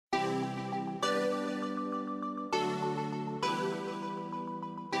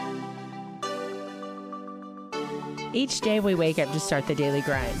Each day we wake up to start the daily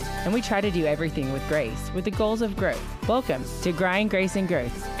grind, and we try to do everything with grace, with the goals of growth. Welcome to Grind, Grace, and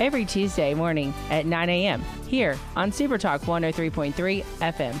Growth, every Tuesday morning at 9 a.m. here on Super Talk 103.3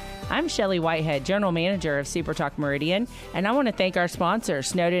 FM. I'm Shelly Whitehead, General Manager of Super Talk Meridian, and I want to thank our sponsors,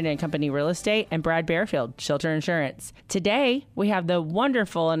 Snowden and Company Real Estate and Brad Bearfield, Shelter Insurance. Today, we have the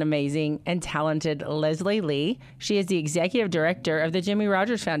wonderful and amazing and talented Leslie Lee. She is the Executive Director of the Jimmie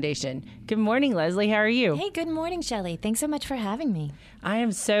Rodgers Foundation. Good morning, Leslie. How are you? Hey, good morning, Shelly. Thanks so much for having me. I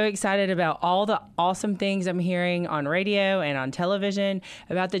am so excited about all the awesome things I'm hearing on radio and on television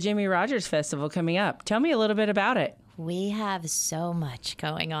about the Jimmie Rodgers Festival coming up. Tell me a little bit about it. We have so much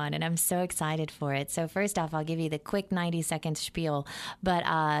going on, and I'm so excited for it. So first off, I'll give you the quick 90-second spiel. But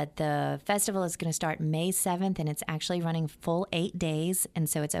the festival is going to start May 7th, and it's actually running full 8 days. And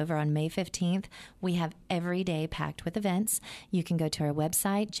so it's over on May 15th. We have every day packed with events. You can go to our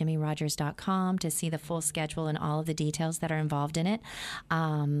website, jimmierodgers.com, to see the full schedule and all of the details that are involved in it.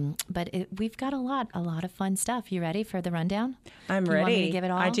 We've got a lot of fun stuff. You ready for the rundown? I'm ready. You want me to give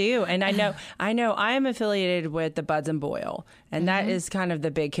it all? I do. And I know I am affiliated with the Buds and Boil, and that is kind of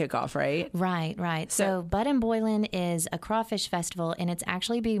the big kickoff, right? Right. So Bud and Boilin is a crawfish festival, and it's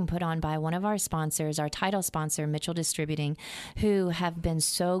actually being put on by one of our sponsors, our title sponsor, Mitchell Distributing, who have been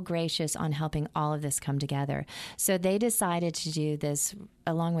so gracious on helping all of this come together. So they decided to do this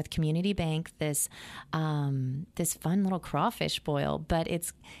along with Community Bank, this fun little crawfish boil, but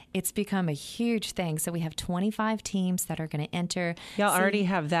it's become a huge thing. So we have 25 teams that are going to enter. Y'all already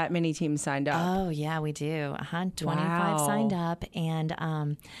have that many teams signed up. Oh yeah, we do. 25 signed up,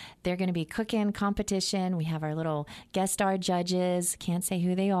 and they're going to be cooking competition. We have our little guest star judges. Can't say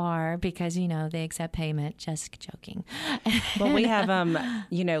who they are because they accept payment. Just joking. Well, we have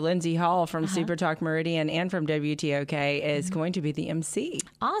Lindsay Hall from Super Talk Meridian and from WTOK is going to be the MC.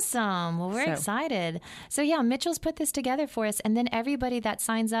 Awesome. Well, we're excited. So yeah, Mitchell's put this together for us, and then everybody that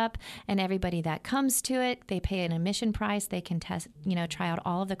signs up and everybody that comes to it, they pay an admission price. They can test, try out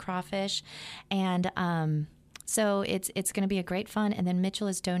all of the crawfish, and so it's going to be a great fun. And then Mitchell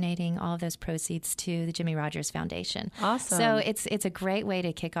is donating all of those proceeds to the Jimmie Rodgers Foundation. Awesome. So it's a great way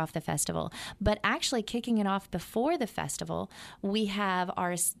to kick off the festival. But actually kicking it off before the festival, we have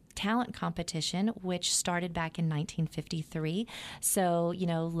our talent competition, which started back in 1953. So,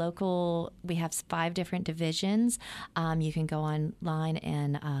 local, we have 5 different divisions. You can go online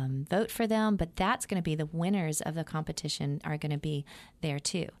and vote for them, but that's going to be the winners of the competition are going to be there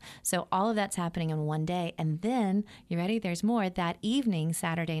too. So all of that's happening in one day. And then, you ready? There's more. That evening,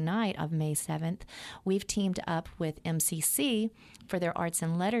 Saturday night of May 7th, we've teamed up with MCC for their Arts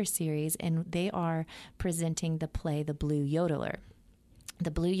and Letters series, and they are presenting the play The Blue Yodeler. The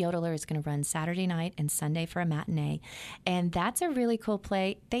Blue Yodeler is going to run Saturday night and Sunday for a matinee. And that's a really cool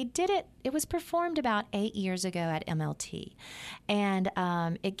play. They did it. It was performed about 8 years ago at MLT. And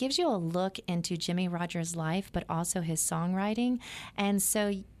it gives you a look into Jimmie Rodgers' life, but also his songwriting. And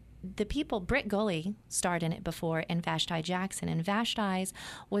so the people, Britt Gully starred in it before, and Vashti Jackson. And Vashti's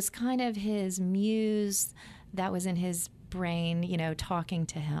was kind of his muse that was in his brain, talking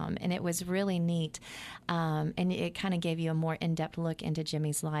to him. And it was really neat. And it kind of gave you a more in-depth look into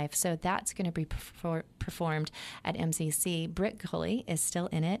Jimmie's life. So that's going to be performed at MCC. Britt Gully is still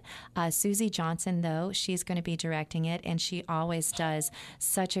in it. Susie Johnson, though, she's going to be directing it, and she always does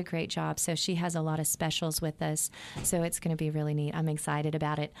such a great job. So she has a lot of specials with us. So it's going to be really neat. I'm excited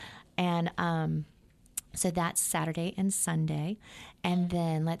about it. And so that's Saturday and Sunday. And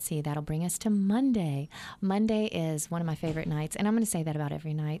then, let's see, that'll bring us to Monday. Monday is one of my favorite nights. And I'm going to say that about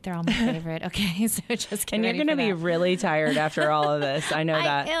every night. They're all my favorite. Okay, so just get And you're ready going to for be that. really tired after all of this. I know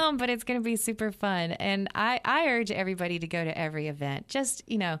that. I am, but it's going to be super fun. And I urge everybody to go to every event. Just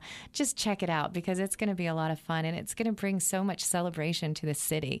check it out because it's going to be a lot of fun. And it's going to bring so much celebration to the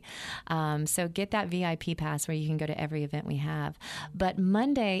city. So get that VIP pass where you can go to every event we have. But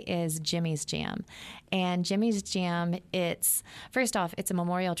Monday is Jimmie's Jam. And Jimmie's Jam, first off, it's a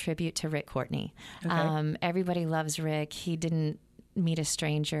memorial tribute to Rick Courtney. Okay. Everybody loves Rick. He didn't meet a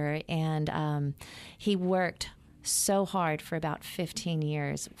stranger, and he worked so hard for about 15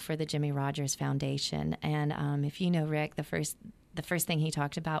 years for the Jimmie Rodgers Foundation. And if you know Rick, the first thing he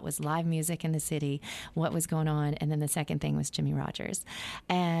talked about was live music in the city, what was going on, and then the second thing was Jimmie Rodgers.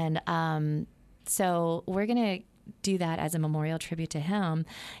 And so we're going to do that as a memorial tribute to him.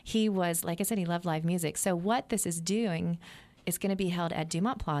 He was, like I said, he loved live music. So what this is doing is going to be held at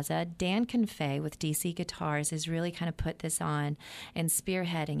Dumont Plaza. Dan Confay with DC Guitars has really kind of put this on and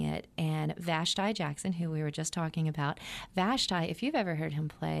spearheading it. And Vashti Jackson, who we were just talking about. Vashti, if you've ever heard him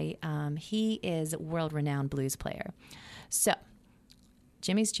play, he is a world-renowned blues player. So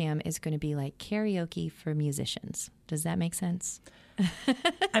Jimmie's Jam is going to be like karaoke for musicians. Does that make sense?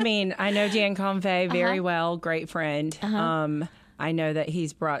 I mean, I know Dan Convey very well, great friend. I know that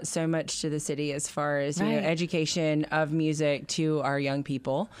he's brought so much to the city as far as you know, education of music to our young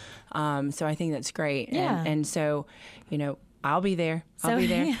people. So I think that's great. Yeah. And so, you know, I'll be there. I'll be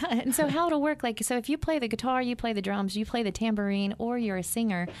there. Yeah. And so how it'll work, like, so if you play the guitar, you play the drums, you play the tambourine, or you're a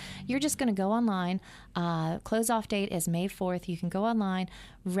singer, you're just going to go online. Close off date is May 4th. You can go online,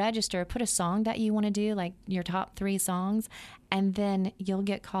 register, put a song that you want to do, like your top 3 songs, and then you'll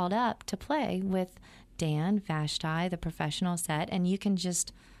get called up to play with Dan, Vashti, the professional set, and you can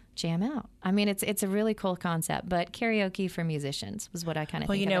just jam out. I mean, it's a really cool concept, but karaoke for musicians was what I kind of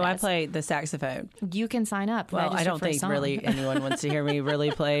think of it as. I play the saxophone. You can sign up. Well, I don't think really anyone wants to hear me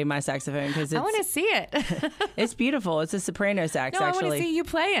really play my saxophone because I want to see it. It's beautiful. It's a soprano sax, no, actually. I want to see you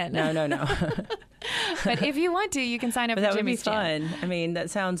play it. No. But if you want to, you can sign up for Jimmie's Jam. That would be fun. I mean, that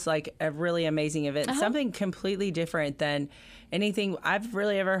sounds like a really amazing event. Something completely different than anything I've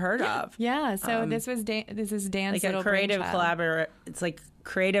really ever heard of. Yeah. So this is Dan's like little a creative brainchild. It's like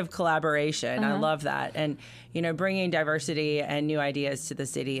creative collaboration. I love that. And, you know, bringing diversity and new ideas to the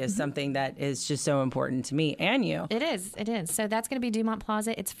city is something that is just so important to me and you. It is. So that's going to be Dumont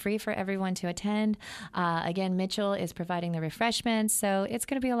Plaza. It's free for everyone to attend. Again, Mitchell is providing the refreshments, so it's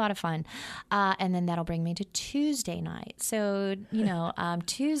going to be a lot of fun. And then that'll bring me to Tuesday night. So, you know,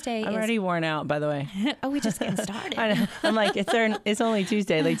 Tuesday I'm already worn out, by the way. Oh, we just getting started. I know. I'm like, it's only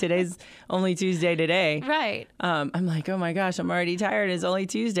Tuesday. Like, today's only Tuesday today. Right. I'm like, oh my gosh, I'm already tired. It's only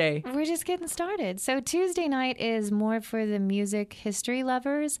Tuesday. We're just getting started. So Tuesday night is more for the music history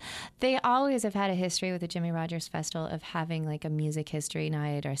lovers. They always have had a history with the Jimmie Rodgers Festival of having like a music history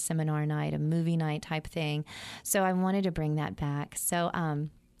night or seminar night, a movie night type thing. So I wanted to bring that back. So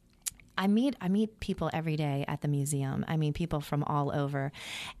I meet people every day at the museum. I mean, people from all over.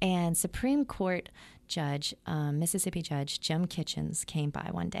 And Supreme Court Judge, Mississippi Judge Jim Kitchens came by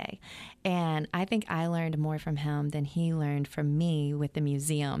one day. And I think I learned more from him than he learned from me with the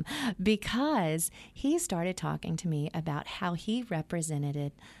museum, because he started talking to me about how he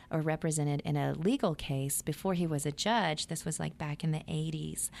represented in a legal case before he was a judge. This was like back in the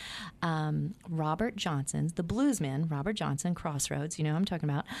 80s. Robert Johnson, the bluesman, Robert Johnson, Crossroads, you know what I'm talking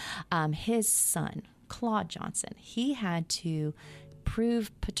about, his son, Claude Johnson, he had to prove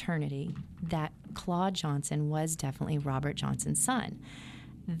paternity that Claude Johnson was definitely Robert Johnson's son.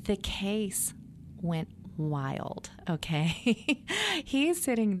 The case went wild, okay? He's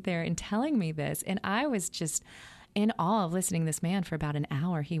sitting there and telling me this, and I was just in awe of listening to this man for about an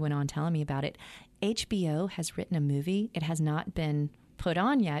hour. He went on telling me about it. HBO has written a movie. It has not been put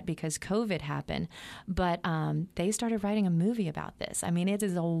on yet because COVID happened, but they started writing a movie about this. I mean, it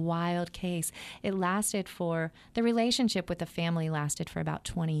is a wild case. The relationship with the family lasted for about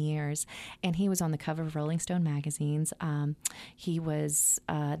 20 years, and he was on the cover of Rolling Stone magazines. He was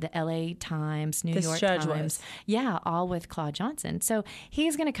the LA Times, New York Times. Yeah, all with Claude Johnson. So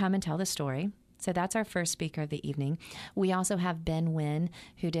he's going to come and tell the story. So that's our first speaker of the evening. We also have Ben Wynn,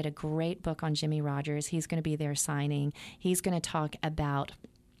 who did a great book on Jimmie Rodgers. He's going to be there signing. He's going to talk about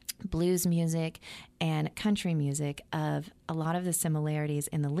blues music and country music, of a lot of the similarities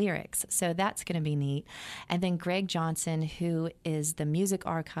in the lyrics. So that's going to be neat. And then Greg Johnson, who is the music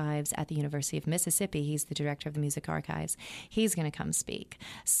archives at the University of Mississippi, he's the director of the music archives, he's going to come speak.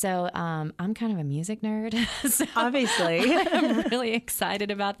 So I'm kind of a music nerd. So obviously. I'm really excited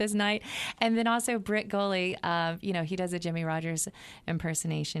about this night. And then also Britt Goley, he does a Jimmie Rodgers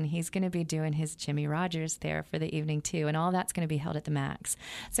impersonation. He's going to be doing his Jimmie Rodgers there for the evening too. And all that's going to be held at the Max.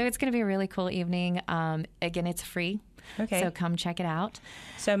 So it's going to be a really cool evening. Again, it's free. Okay. So come check it out.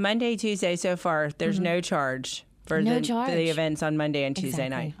 So Monday, Tuesday so far, there's no charge for the events on Monday and Tuesday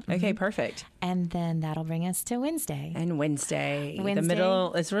night. Okay, perfect. And then that'll bring us to Wednesday. And Wednesday.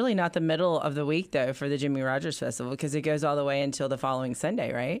 It's really not the middle of the week, though, for the Jimmie Rodgers Festival, because it goes all the way until the following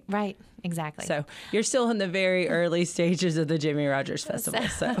Sunday, right? Right, exactly. So you're still in the very early stages of the Jimmie Rodgers Festival.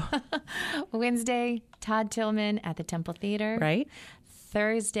 So Wednesday, Todd Tillman at the Temple Theater. Right.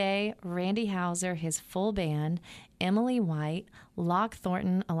 Thursday, Randy Hauser, his full band, Emily White, Locke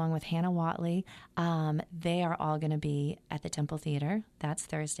Thornton, along with Hannah Watley. They are all going to be at the Temple Theater. That's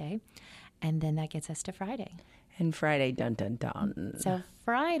Thursday. And then that gets us to Friday. And Friday, dun, dun, dun. So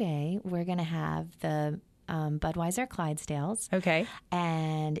Friday, we're going to have the Budweiser Clydesdales. Okay.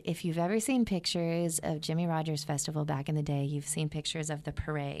 And if you've ever seen pictures of Jimmie Rodgers Festival back in the day, you've seen pictures of the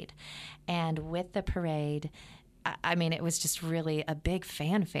parade. And with the parade, I mean, it was just really a big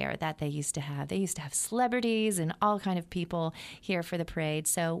fanfare that they used to have. They used to have celebrities and all kind of people here for the parade.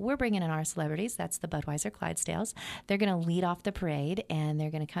 So we're bringing in our celebrities. That's the Budweiser Clydesdales. They're going to lead off the parade, and they're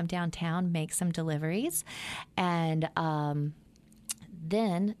going to come downtown, make some deliveries, and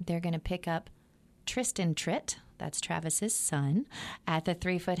then they're going to pick up Tristan Tritt, that's Travis's son, at the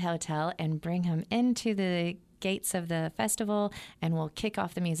 3 Foot Hotel and bring him into the gates of the festival, and we'll kick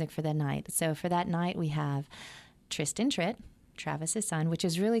off the music for the night. So for that night, we have Tristan Tritt, Travis's son, which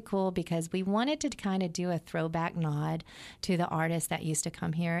is really cool because we wanted to kind of do a throwback nod to the artists that used to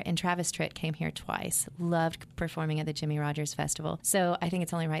come here. And Travis Tritt came here twice, loved performing at the Jimmie Rodgers Festival. So I think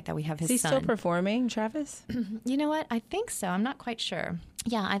it's only right that we have his son. Is he still performing, Travis? You know what? I think so. I'm not quite sure.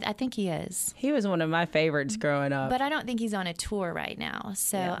 Yeah, I think he is. He was one of my favorites growing up. But I don't think he's on a tour right now.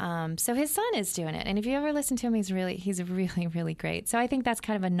 So so his son is doing it. And if you ever listen to him, he's really, really great. So I think that's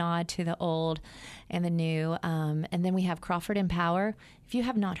kind of a nod to the old and the new. And then we have Crawford and Power. If you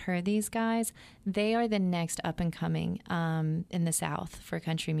have not heard these guys, they are the next up and coming in the South for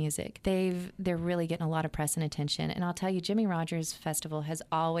country music. They're really getting a lot of press and attention. And I'll tell you, Jimmie Rodgers Festival has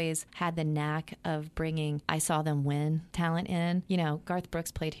always had the knack of bringing I Saw Them Win talent in. You know, Garth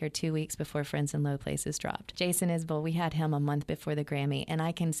Brooks played here 2 weeks before Friends in Low Places dropped. Jason Isbell, we had him a month before the Grammy. And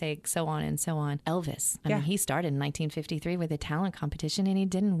I can say so on and so on. Elvis, I mean, he started in 1953 with a talent competition and he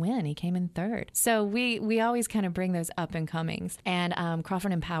didn't win. He came in third. So we always kind of bring those up and comings. And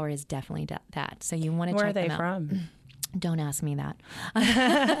Crawford and Power is definitely that. So you want to check them out. Where are they from? Don't ask me that.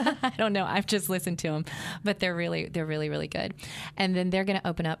 I don't know. I've just listened to them, but they're really good. And then they're going to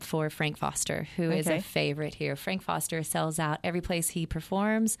open up for Frank Foster, who is a favorite here. Frank Foster sells out every place he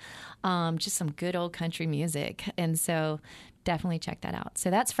performs. Just some good old country music. And so definitely check that out. So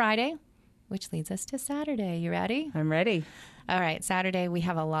that's Friday, which leads us to Saturday. You ready? I'm ready. All right. Saturday, we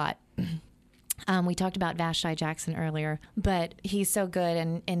have a lot. We talked about Vashti Jackson earlier, but he's so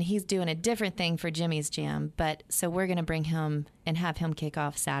good, and he's doing a different thing for Jimmie's Jam. But so we're going to bring him and have him kick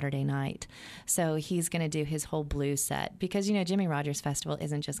off Saturday night. So he's going to do his whole blues set because, you know, Jimmie Rodgers Festival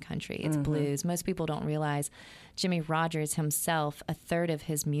isn't just country, it's blues. Most people don't realize Jimmie Rodgers himself, a third of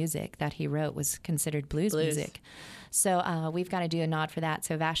his music that he wrote was considered blues. music. So we've got to do a nod for that.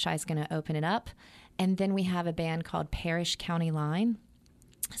 So Vashti's going to open it up. And then we have a band called Parish County Line.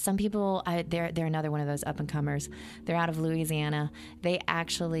 Some people, they're another one of those up-and-comers. They're out of Louisiana. They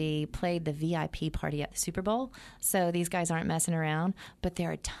actually played the VIP party at the Super Bowl. So these guys aren't messing around, but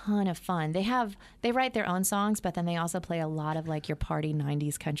they're a ton of fun. They write their own songs, but then they also play a lot of like your party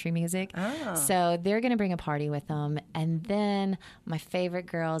 90s country music. Oh. So they're going to bring a party with them. And then my favorite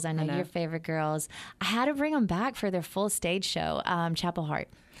girls, I know your favorite girls, I had to bring them back for their full stage show, Chapel Hart.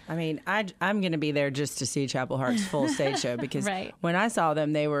 I mean, I'm going to be there just to see Chapel Hart's full stage show because when I saw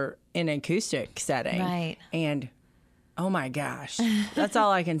them, they were in an acoustic setting. Right. And, oh, my gosh, that's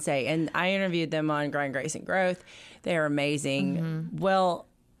all I can say. And I interviewed them on Grind, Grace, and Growth. They are amazing. Mm-hmm. Well,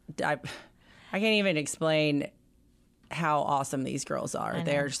 I can't even explain how awesome these girls are.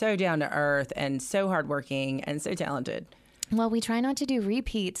 They're so down to earth and so hardworking and so talented. Well, we try not to do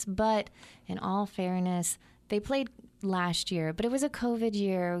repeats, but in all fairness, they played last year, but it was a COVID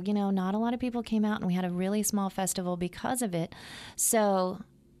year. You know, not a lot of people came out, and we had a really small festival because of it. So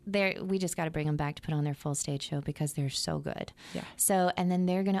we just got to bring them back to put on their full stage show because they're so good. Yeah. So, and then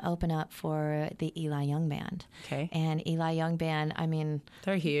they're going to open up for the Eli Young Band. Okay. And Eli Young Band, I mean,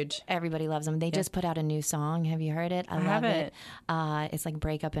 they're huge. Everybody loves them. They just put out a new song. Have you heard it? I love it. It's like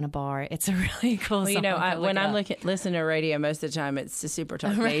Break Up in a Bar. It's a really cool song. You know, when I'm listening to radio, most of the time it's the Super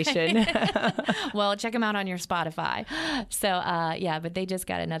Talk Nation. Well, check them out on your Spotify. So, but they just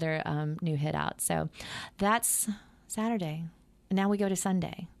got another new hit out. So that's Saturday. Now we go to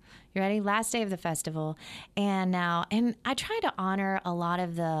Sunday. You ready? Last day of the festival. And I try to honor a lot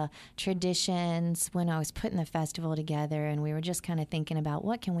of the traditions when I was putting the festival together, and we were just kind of thinking about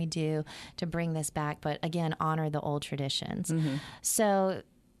what can we do to bring this back, but again, honor the old traditions. Mm-hmm. So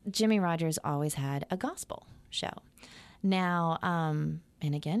Jimmie Rodgers always had a gospel show. Now,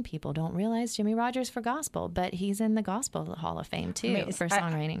 and again, people don't realize Jimmie Rodgers for gospel, but he's in the Gospel Hall of Fame, too, for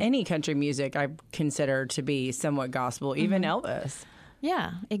songwriting. Any country music I consider to be somewhat gospel, even Elvis.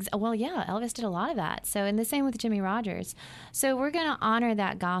 Yeah. Elvis did a lot of that. So, and the same with Jimmie Rodgers. So we're going to honor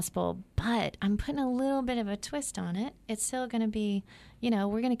that gospel, but I'm putting a little bit of a twist on it. It's still going to be, we're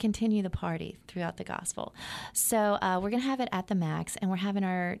going to continue the party throughout the gospel. So we're going to have it at the Max, and we're having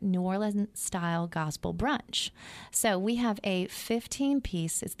our New Orleans-style gospel brunch. So we have a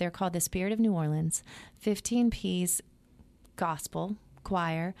 15-piece, they're called the Spirit of New Orleans, 15-piece gospel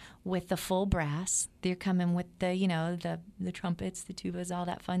choir with the full brass. They're coming with the trumpets, the tubas, all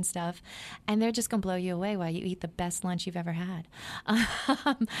that fun stuff. And they're just going to blow you away while you eat the best lunch you've ever had.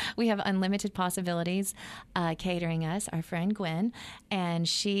 We have unlimited possibilities catering us, our friend Gwen, and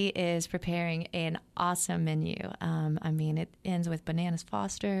she is preparing an awesome menu. It ends with bananas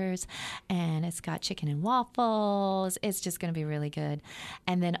Foster's, and it's got chicken and waffles. It's just going to be really good.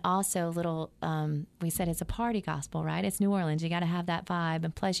 And then also we said it's a party gospel, right? It's New Orleans. You got to have that vibe.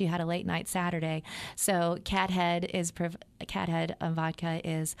 And plus you had a late night Saturday. So Cathead Vodka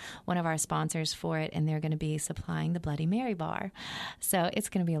is one of our sponsors for it, and they're going to be supplying the Bloody Mary bar. So it's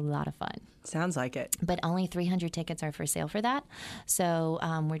going to be a lot of fun. Sounds like it. But only 300 tickets are for sale for that. So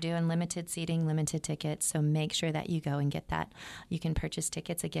we're doing limited seating, limited tickets. So make sure that you go and get that. You can purchase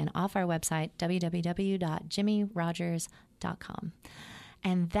tickets, again, off our website, www.jimmierogers.com.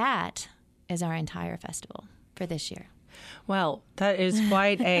 And that is our entire festival for this year. Well, that is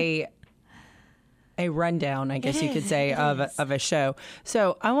quite a rundown, I guess you could say, of a show.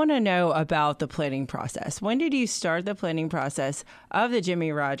 So I want to know about the planning process. When did you start the planning process of the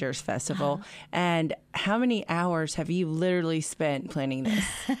Jimmie Rodgers Festival, and how many hours have you literally spent planning this?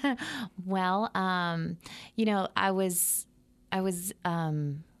 Well, I was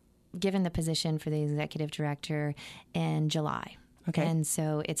given the position for the executive director in July. Okay. And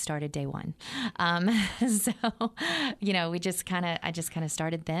so it started day one. I just kind of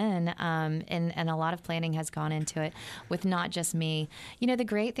started then. And a lot of planning has gone into it with not just me. The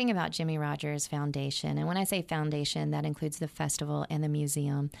great thing about Jimmie Rodgers Foundation, and when I say foundation, that includes the festival and the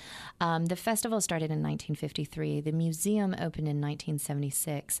museum. The festival started in 1953. The museum opened in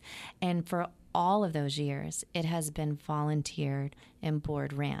 1976. And for all of those years, it has been volunteered and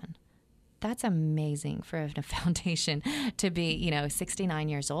board ran. That's amazing for a foundation to be, 69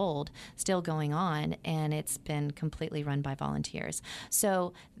 years old, still going on, and it's been completely run by volunteers.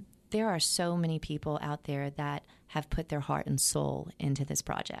 So there are so many people out there that have put their heart and soul into this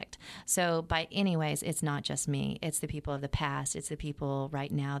project. So by any ways, it's not just me. It's the people of the past. It's the people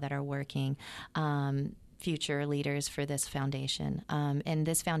right now that are working, future leaders for this foundation. And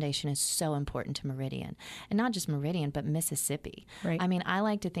this foundation is so important to Meridian. And not just Meridian, but Mississippi. Right. I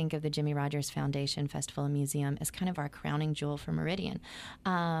like to think of the Jimmie Rodgers Foundation Festival and Museum as kind of our crowning jewel for Meridian.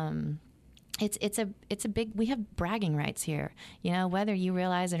 It's a big, we have bragging rights here. Whether you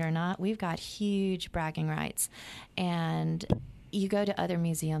realize it or not, we've got huge bragging rights. And you go to other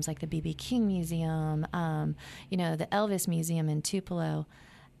museums like the B.B. King Museum, the Elvis Museum in Tupelo.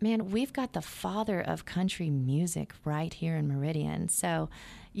 Man, we've got the father of country music right here in Meridian. So,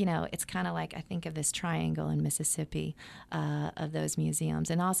 it's kind of like I think of this triangle in Mississippi of those museums.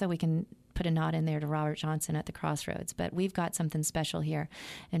 And also we can put a nod in there to Robert Johnson at the Crossroads. But we've got something special here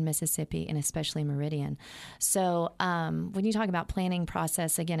in Mississippi, and especially Meridian. So when you talk about planning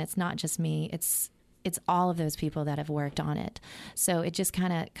process, again, it's not just me. It's all of those people that have worked on it. So it just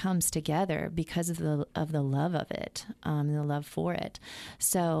kind of comes together because of the love of it, the love for it.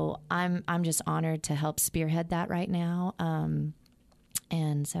 So I'm just honored to help spearhead that right now.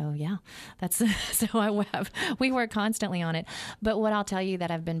 And so, yeah, that's we work constantly on it. But what I'll tell you that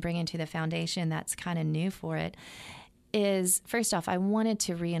I've been bringing to the foundation that's kind of new for it is, first off, I wanted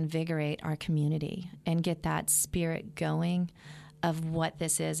to reinvigorate our community and get that spirit going of what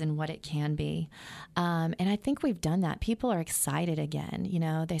this is and what it can be. And I think we've done that. People are excited again.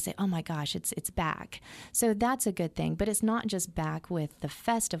 They say, oh my gosh, it's back. So that's a good thing. But it's not just back with the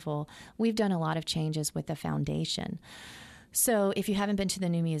festival. We've done a lot of changes with the foundation. So if you haven't been to the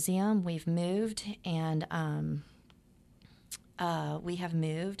new museum, we've moved, and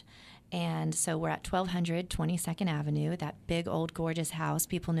And so we're at 1200 22nd Avenue, that big old gorgeous house.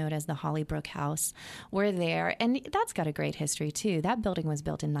 People know it as the Hollybrook House. We're there, and that's got a great history too. That building was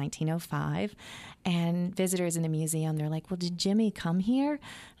built in 1905, and visitors in the museum, they're like, well, did Jimmie come here?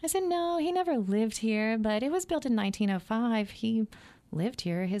 I said, no, he never lived here, but it was built in 1905. He lived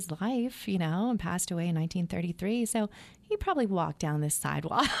here his life, and passed away in 1933. So he probably walked down this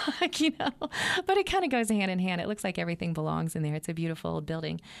sidewalk, but it kind of goes hand in hand. It looks like everything belongs in there. It's a beautiful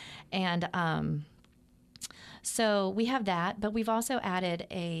building. And so we have that, but we've also added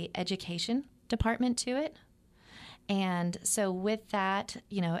a education department to it. And so with that,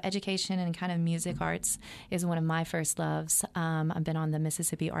 education and kind of music arts is one of my first loves. I've been on the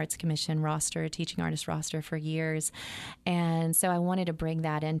Mississippi Arts Commission roster, teaching artist roster for years. And so I wanted to bring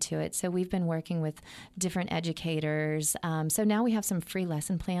that into it. So we've been working with different educators. So now we have some free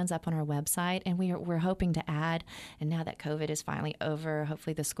lesson plans up on our website, and we're hoping to add, and now that COVID is finally over,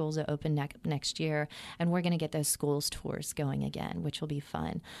 hopefully the schools will open next year, and we're going to get those schools tours going again, which will be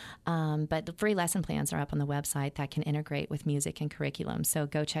fun. But the free lesson plans are up on the website that can can integrate with music and curriculum. So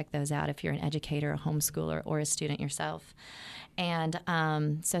go check those out if you're an educator, a homeschooler, or a student yourself. And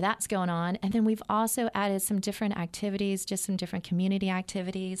so that's going on. And then we've also added some different activities, just some different community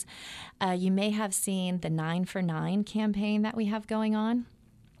activities. You may have seen the 9 for 9 campaign that we have going on.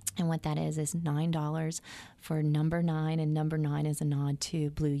 And what that is $9 for number 9, and number 9 is a nod to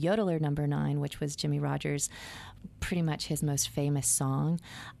Blue Yodeler number 9, which was Jimmie Rodgers' pretty much his most famous song.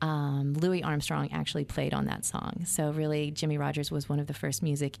 Louis Armstrong actually played on that song. So really, Jimmie Rodgers was one of the first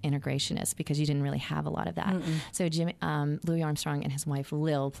music integrationists because you didn't really have a lot of that. So Louis Armstrong and his wife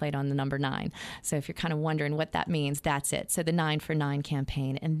Lil played on the number 9. So if you're kind of wondering what that means, that's it. So the 9 for 9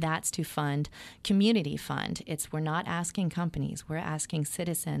 campaign, and that's to fund community fund. We're not asking companies, we're asking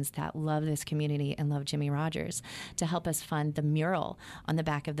citizens that love this community and love Jimmie Rodgers to help us fund the mural on the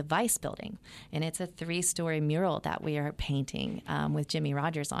back of the Vice building. And it's a 3-story mural that we are painting with Jimmie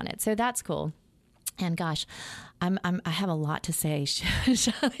Rodgers on it. So that's cool. And gosh, I have a lot to say. Hey,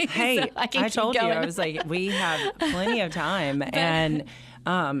 so I told you, I was like, we have plenty of time. And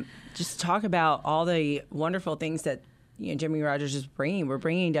just talk about all the wonderful things that Jimmie Rodgers is bringing. We're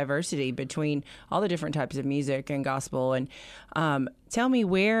bringing diversity between all the different types of music and gospel. And tell me,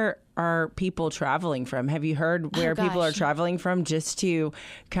 where are people traveling from? Have you heard where people are traveling from just to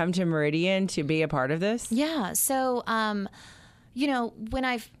come to Meridian to be a part of this? Yeah. So,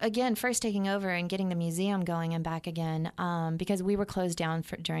 when again, first taking over and getting the museum going and back again, because we were closed down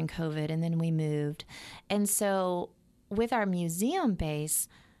during COVID and then we moved. And so with our museum base,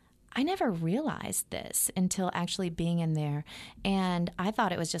 I never realized this until actually being in there. And I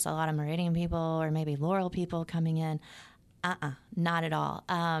thought it was just a lot of Meridian people or maybe Laurel people coming in. Not at all.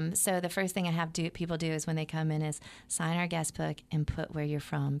 So the first thing I have people do is when they come in is sign our guest book and put where you're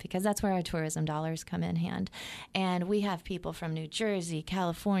from, because that's where our tourism dollars come in hand. And we have people from New Jersey,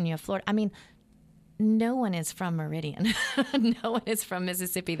 California, Florida. I mean, no one is from Meridian. No one is from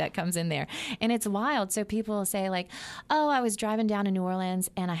Mississippi that comes in there. And it's wild. So people will say like, oh, I was driving down to New Orleans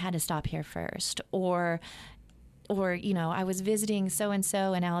and I had to stop here first. Or I was visiting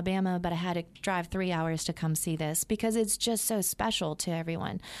so-and-so in Alabama, but I had to drive 3 hours to come see this, because it's just so special to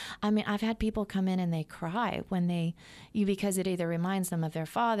everyone. I mean, I've had people come in and they cry because it either reminds them of their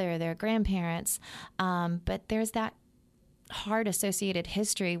father or their grandparents. But there's that hard associated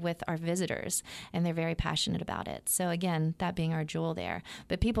history with our visitors, and they're very passionate about it. So again, that being our jewel there.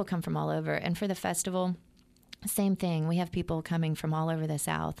 But people come from all over. And for the festival, same thing. We have people coming from all over the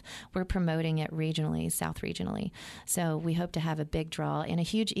South. We're promoting it regionally, South regionally. So we hope to have a big draw and a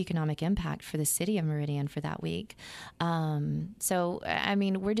huge economic impact for the city of Meridian for that week. So I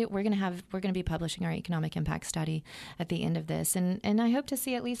mean, we're going to be publishing our economic impact study at the end of this, and I hope to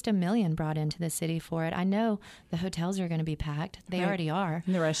see at least 1 million brought into the city for it. I know the hotels are going to be packed. They already are.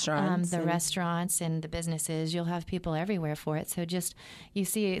 And the restaurants. Restaurants and the businesses. You'll have people everywhere for it. So just you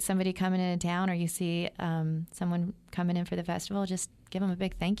see somebody coming into town, or you see someone coming in for the festival, just give them a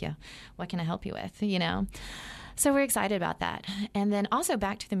big thank you. What can I help you with? So we're excited about that. And then also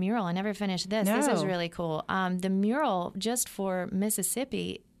back to the mural. I never finished this. No. This is really cool. The mural, just for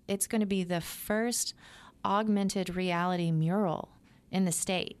Mississippi, it's going to be the first augmented reality mural in the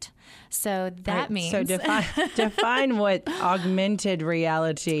state. So that means... So define what augmented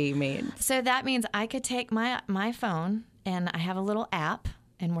reality means. So that means I could take my phone, and I have a little app,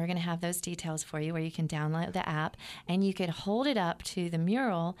 and we're going to have those details for you where you can download the app, and you could hold it up to the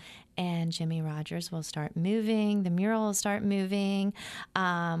mural, and Jimmie Rodgers will start moving. The mural will start moving.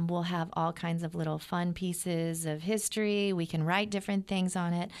 We'll have all kinds of little fun pieces of history. We can write different things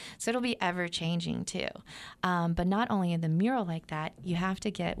on it. So it'll be ever-changing, too. But not only in the mural like that,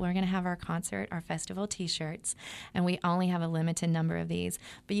 we're going to have our concert, our festival T-shirts, and we only have a limited number of these.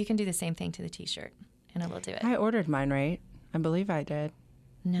 But you can do the same thing to the T-shirt, and it will do it. I ordered mine, right? I believe I did.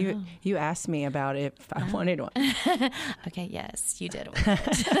 No. You asked me about if I wanted one. Okay, yes, you did order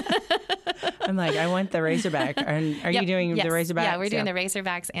it. I'm like, I want the Razorback. Are you doing the Razorbacks? Yeah, we're doing the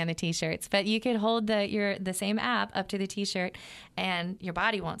Razorbacks and the T-shirts. But you could hold the same app up to the T-shirt, and your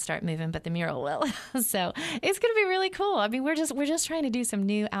body won't start moving, but the mural will. So it's going to be really cool. I mean, we're just trying to do some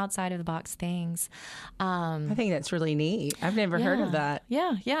new outside of the box things. I think that's really neat. I've never heard of that.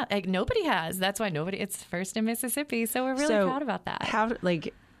 Yeah. Like, nobody has. That's why it's first in Mississippi. So we're really proud about that.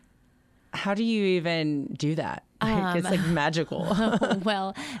 How do you even do that? It's like magical.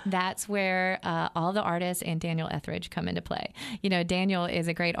 Well, that's where all the artists and Daniel Etheridge come into play. Daniel is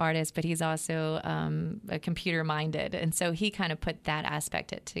a great artist, but he's also a computer-minded, and so he kind of put that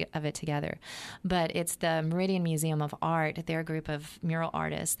aspect of it together. But it's the Meridian Museum of Art. They're a group of mural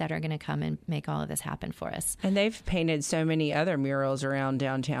artists that are going to come and make all of this happen for us. And they've painted so many other murals around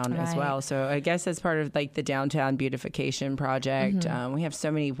downtown as well. So I guess that's part of like the downtown beautification project. We have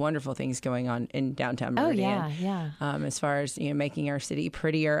so many wonderful things going on in downtown Meridian. Oh, yeah. As far as making our city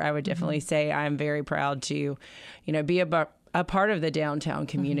prettier, I would definitely say I'm very proud to, be a part of the downtown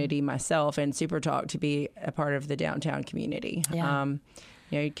community myself, and Super Talk to be a part of the downtown community. Yeah.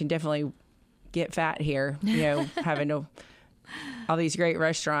 You can definitely get fat here, having all these great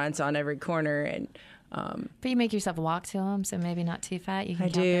restaurants on every corner, and but you make yourself walk to them, so maybe not too fat. You can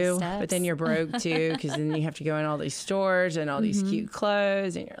count do, those steps. but then you're broke too, because then you have to go in all these stores and all these cute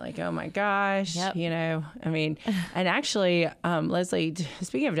clothes, and you're like, oh my gosh, and actually, Leslie,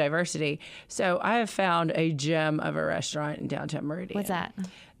 speaking of diversity, so I have found a gem of a restaurant in downtown Meridian. What's that?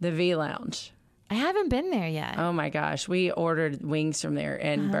 The V Lounge. I haven't been there yet. Oh my gosh, we ordered wings from there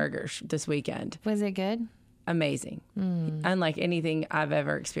and burgers this weekend. Was it good? Amazing. Unlike anything I've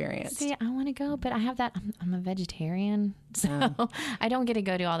ever experienced. See, I want to go, but I have that. I'm a vegetarian, so I don't get to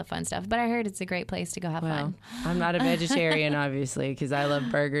go do all the fun stuff. But I heard it's a great place to go have fun. I'm not a vegetarian, obviously, because I love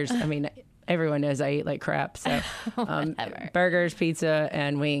burgers. I mean, everyone knows I eat like crap. So burgers, pizza,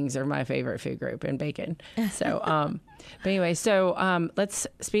 and wings are my favorite food group, and bacon. So, but anyway, let's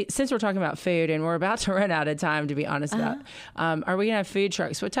speak, since we're talking about food and we're about to run out of time, to be honest about, are we going to have food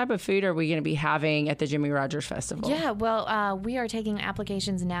trucks? What type of food are we going to be having at the Jimmie Rodgers Festival? Yeah, well, we are taking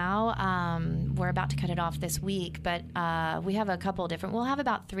applications now. We're about to cut it off this week, but we have we'll have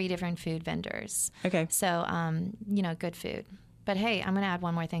about 3 different food vendors. Okay. So, good food. But hey, I'm going to add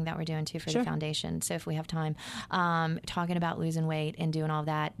one more thing that we're doing too for the foundation. So if we have time, talking about losing weight and doing all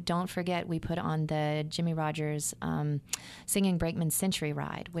that, don't forget we put on the Jimmie Rodgers Singing Brakeman Century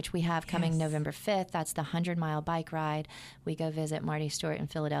Ride, which we have coming November 5th. That's the 100-mile bike ride. We go visit Marty Stewart in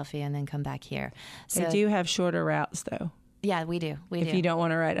Philadelphia and then come back here. So, they do have shorter routes, though. Yeah, we do. If you don't want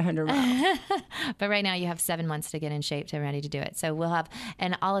to ride 100 miles. But right now you have 7 months to get in shape to ready to do it. So we'll have,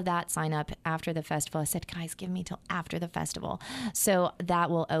 and all of that sign up after the festival. I said, guys, give me till after the festival. So that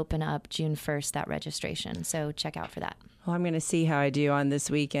will open up June 1st, that registration. So check out for that. Well, I'm going to see how I do on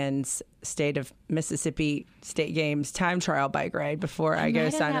this weekend's State of Mississippi State Games time trial bike ride before I go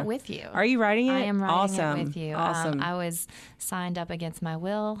sign up. With you. Are you riding it? I am riding awesome. it with you. Awesome. I was signed up against my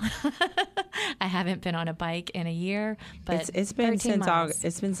will. I haven't been on a bike in a year, but it's been since August.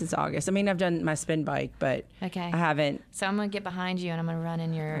 It's been since August. I mean, I've done my spin bike, but I haven't. So I'm going to get behind you and I'm going to run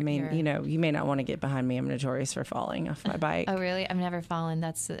in your. I mean, you may not want to get behind me. I'm notorious for falling off my bike. Oh, really? I've never fallen.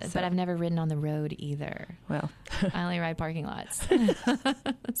 But I've never ridden on the road either. Well, I only ride parking lots,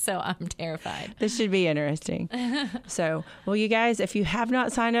 so I'm terrified. This should be interesting. So, well, you guys, if you have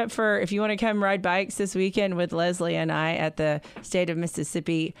not signed up if you want to come ride bikes this weekend with Leslie and I at the State of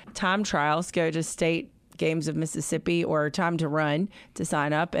Mississippi time trials, go to State Games of Mississippi or Time to Run to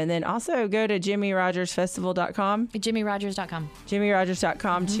sign up. And then also go to JimmieRodgersFestival.com. JimmieRodgers.com.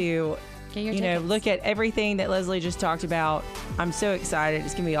 JimmieRodgers.com to look at everything that Leslie just talked about. I'm so excited.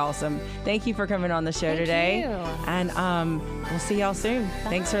 It's going to be awesome. Thank you for coming on the show today. Thank you. And we'll see y'all soon. Bye.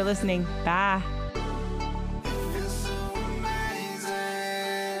 Thanks for listening. Bye.